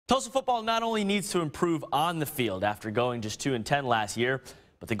Tulsa football not only needs to improve on the field after going just 2-10 last year,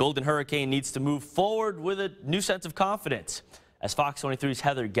 but the Golden Hurricane needs to move forward with a new sense of confidence. As Fox 23's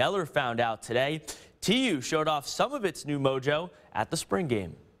Heather Geller found out today, TU showed off some of its new mojo at the spring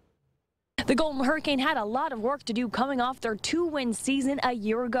game. The Golden Hurricane had a lot of work to do coming off their 2-win season a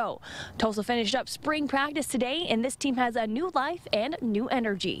year ago. Tulsa finished up spring practice today, and this team has a new life and new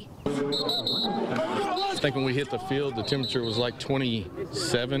energy. I think when we hit the field, the temperature was like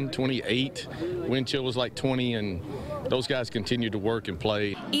 27, 28. Wind chill was like 20, and those guys continued to work and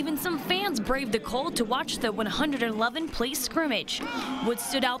play. Even some fans braved the cold to watch the 111-play scrimmage. What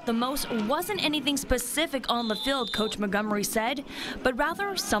stood out the most wasn't anything specific on the field, Coach Montgomery said, but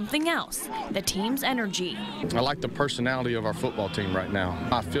rather something else, the team's energy. I like the personality of our football team right now.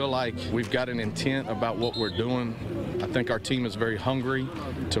 I feel like we've got an intent about what we're doing. I think our team is very hungry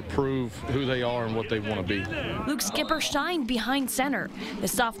to prove who they are and what they want to be. Luke Skipper shined behind center. The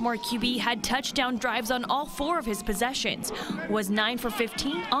sophomore QB had touchdown drives on all 4 of his possessions, was 9 for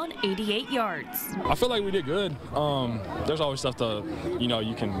 15 on 88 yards. I feel like we did good. There's always stuff that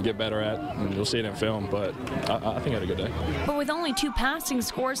you can get better at, and you'll see it in film, but I think I had a good day. But with only 2 passing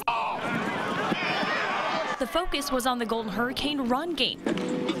scores, the focus was on the Golden Hurricane run game.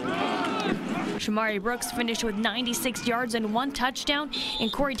 Shamari Brooks finished with 96 yards and 1 touchdown,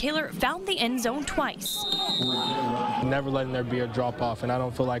 and Corey Taylor found the end zone twice. Never letting there be a drop-off, and I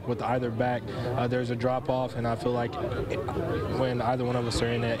don't feel like with either back there's a drop-off, and I feel like when either one of us are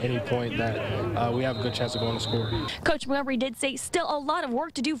in at any point that we have a good chance of going to score. Coach Montgomery did say still a lot of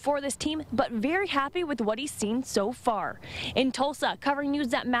work to do for this team, but very happy with what he's seen so far. In Tulsa, covering news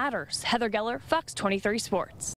that matters, Heather Geller, Fox 23 Sports.